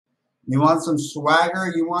You want some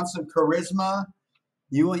swagger? You want some charisma?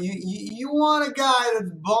 You want a guy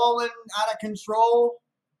that's balling out of control?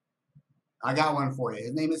 I got one for you.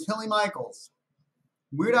 His name is Hilly Michaels.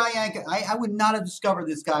 Weird Al Yankovic. I would not have discovered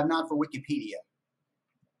this guy if not for Wikipedia.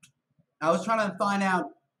 I was trying to find out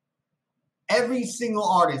every single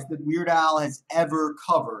artist that Weird Al has ever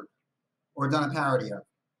covered or done a parody of.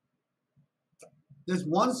 There's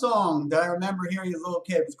one song that I remember hearing as a little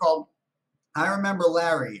kid. It's called I Remember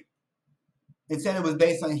Larry. It said it was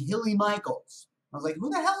based on Hilly Michaels. I was like, who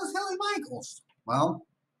the hell is Hilly Michaels? Well,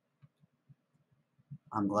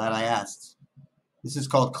 I'm glad I asked. This is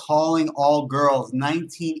called Calling All Girls.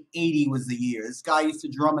 1980 was the year. This guy used to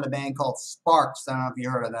drum in a band called Sparks. I don't know if you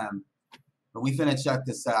heard of them. But we finna check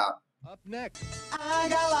this out. Up next. I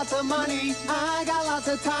got lots of money, I got lots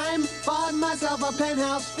of time. Bought myself a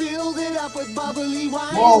penthouse, filled it up with bubbly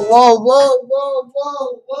wine. Whoa, whoa, whoa, whoa,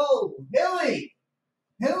 whoa, whoa. Hilly!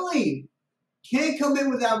 Hilly! Can't come in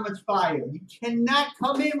with that much fire. You cannot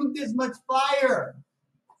come in with this much fire.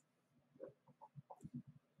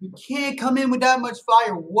 You can't come in with that much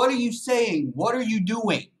fire. What are you saying? What are you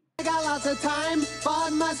doing? I got lots of time,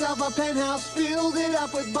 bought myself a penthouse, filled it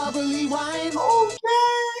up with bubbly wine.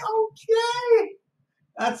 Okay.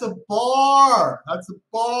 That's a bar. That's a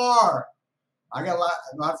bar. I got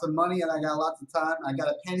lots of money and I got lots of time. I got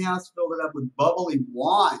a penthouse, filled it up with bubbly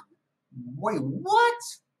wine. Wait, what?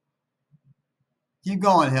 Keep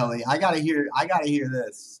going, Hilly. I gotta hear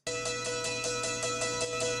this.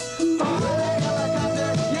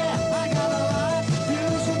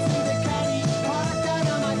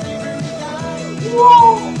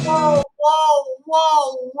 Whoa, whoa, whoa,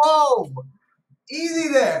 whoa, whoa. Easy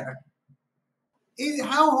there. Easy.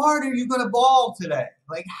 How hard are you gonna ball today?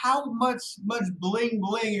 Like how much bling bling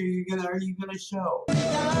are you gonna show?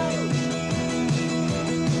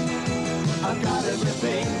 I've got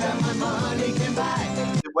everything that my money can buy.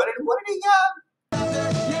 What did he got?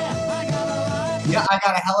 Yeah, I got a lot. Yeah, I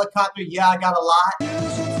got a helicopter. Yeah, I got a lot.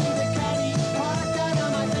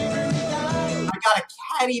 I got a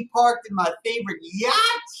caddy parked in my favorite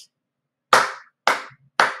yacht.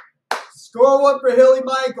 Score one for Hilly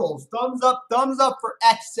Michaels. Thumbs up for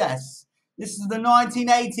excess. This is the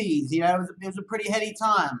 1980s. You know, it was a pretty heady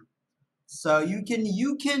time. So you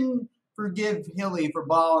can forgive Hilly for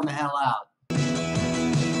balling the hell out.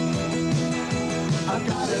 I've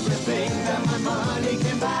got everything that my money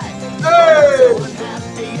can buy. Hey! I'm so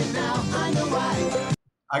unhappy and now I know why.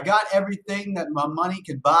 I got everything that my money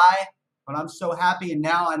could buy, but I'm so happy and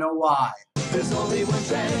now I know why. There's only one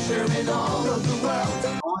treasure in all of the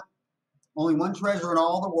world. Only one treasure in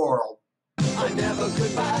all the world. I never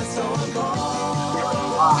could buy, so I'm calling.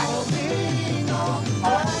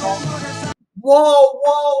 Whoa,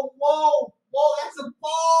 whoa, whoa, whoa, that's a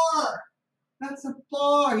bar. That's a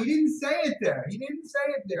bar. He didn't say it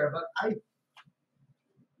there. But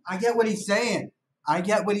I get what he's saying.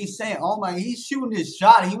 Oh my, he's shooting his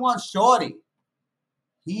shot. He wants Shorty.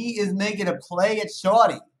 He is making a play at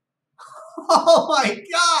Shorty. Oh my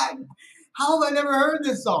God. How have I never heard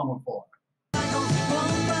this song before?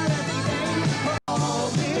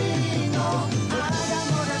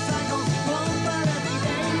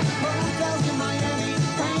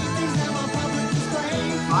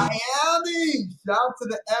 Miami! Shout to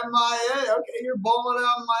the MIA. Okay, you're balling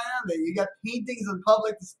out in Miami. You got paintings in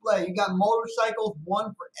public display. You got motorcycles,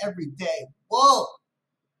 one for every day. Whoa!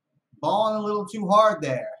 Balling a little too hard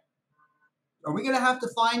there. Are we gonna have to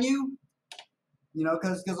fine you? You know,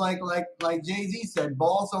 because like Jay-Z said,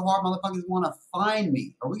 ball so hard, motherfuckers want to fine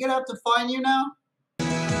me. Are we gonna have to fine you now?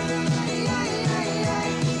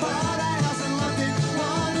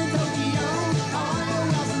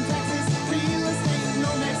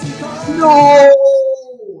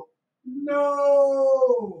 No!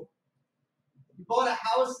 No! You bought a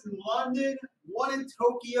house in London, one in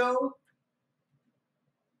Tokyo,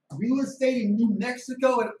 real estate in New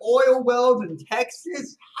Mexico, and oil wells in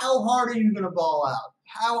Texas. How hard are you going to ball out?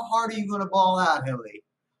 How hard are you going to ball out, Hilly?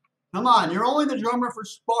 Come on, you're only the drummer for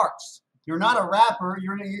Sparks. You're not a rapper.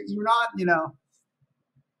 You're not, you know,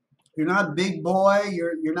 you're not Big Boy.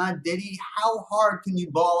 You're not Diddy. How hard can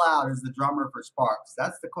you ball out as the drummer for Sparks?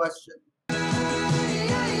 That's the question.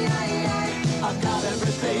 I've got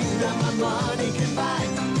everything that my money can buy,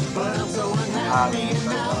 but I'm so unhappy and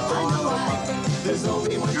now I know why. There's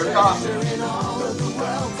only one treasure in all of the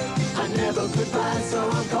world I never could buy, so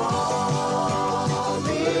I'm calling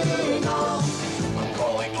all. I'm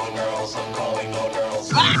calling all girls, I'm calling all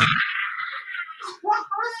girls.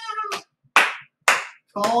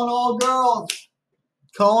 Calling all girls.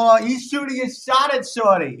 Calling all. He's shooting his shot at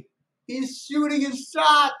Shorty. He's shooting his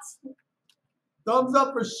shots. Thumbs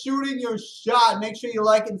up for shooting your shot. Make sure you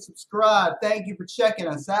like and subscribe. Thank you for checking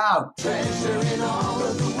us out. Treasure in all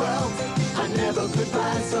of the world I never could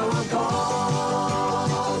buy, so I'm calling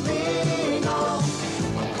all.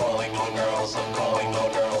 I'm calling all girls, I'm calling all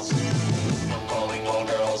girls. I'm calling all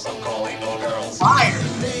girls, I'm calling all girls. Fire!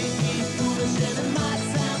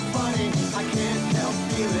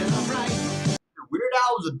 Weird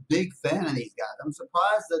Al was a big fan of these guys. I'm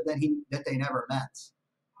surprised that they never met.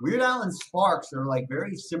 Weird Al and Sparks are like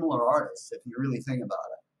very similar artists, if you really think about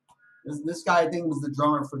it. This guy, I think, was the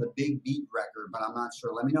drummer for the Big Beat record, but I'm not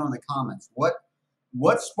sure. Let me know in the comments. What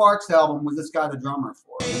Sparks album was this guy the drummer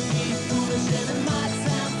for? There's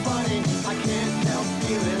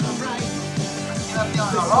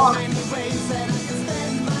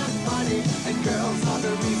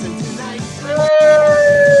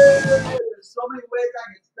so many ways I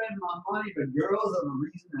can spend my money, but girls are the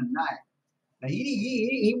reason tonight. Now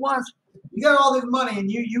he wants. You got all this money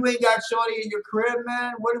and you ain't got shorty in your crib,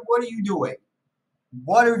 man. What are you doing?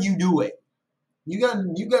 What are you doing? You got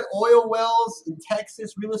oil wells in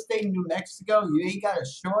Texas, real estate in New Mexico. You ain't got a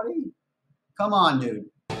shorty? Come on, dude.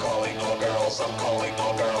 I'm calling all girls, I'm calling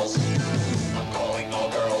all girls. I'm calling all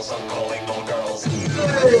girls, I'm calling all girls.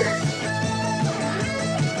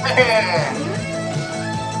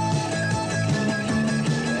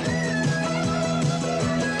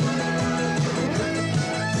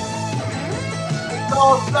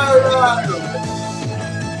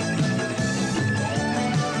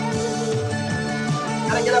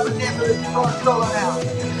 Gotta get up and dance with this solo now.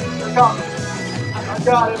 Here it comes. I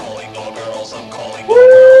got it. I'm calling all girls, I'm calling all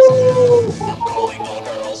girls. I'm calling all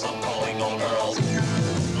girls, I'm calling all girls.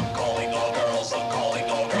 I'm calling all girls, I'm calling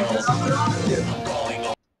all girls. I'm calling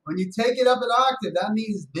all. When you take it up an octave, that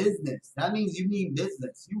means business. That means you mean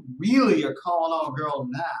business. You really are calling all girls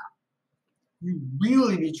now. You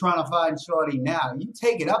really be trying to find shorty now. You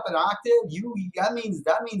take it up an octave, that means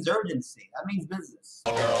urgency. That means business.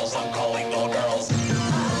 All girls, I'm calling all girls.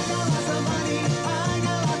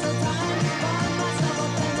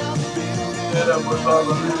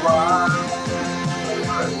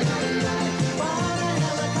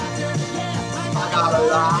 I got a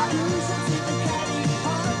lot.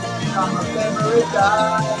 I'm a favorite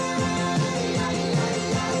guy.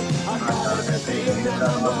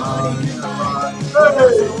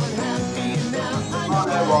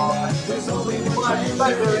 There's only one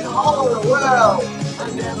better in all the world. I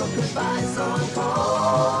never could buy, so I'm calling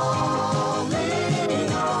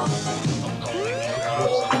all.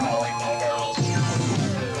 I'm calling all girls, I'm calling all girls.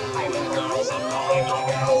 I'm calling girls, I'm calling all girls. I'm calling all girls, I'm calling all girls. I'm calling all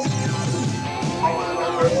girls, I'm calling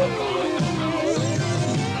all girls.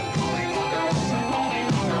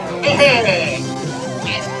 Hey,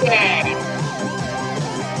 it's dead.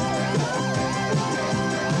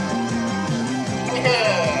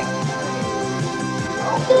 Hey.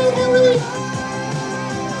 Okay, Hilly.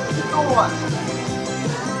 What you doing?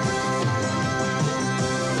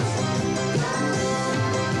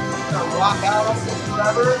 Gonna rock out on this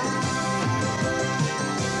forever?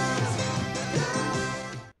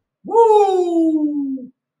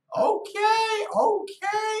 Woo! Okay.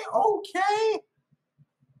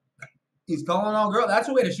 He's calling all girl. That's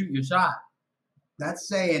a way to shoot your shot. That's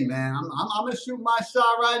saying, man, I'm gonna shoot my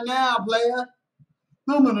shot right now, player.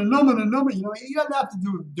 No. You know, he doesn't have to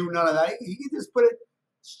do none of that. He can just put it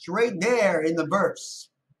straight there in the verse.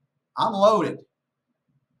 I'm loaded.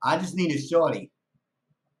 I just need a shorty.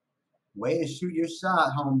 Way to shoot your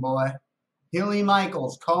shot, homeboy. Hilly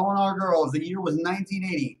Michaels, calling our girls. The year was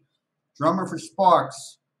 1980. Drummer for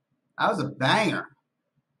Sparks. That was a banger.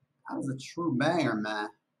 That was a true banger, man.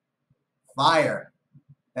 Fire.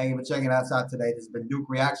 Thank you for checking us out today. This has been Duke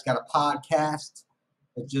Reacts. Got a podcast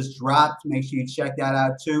that just dropped. Make sure you check that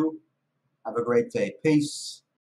out too. Have a great day. Peace.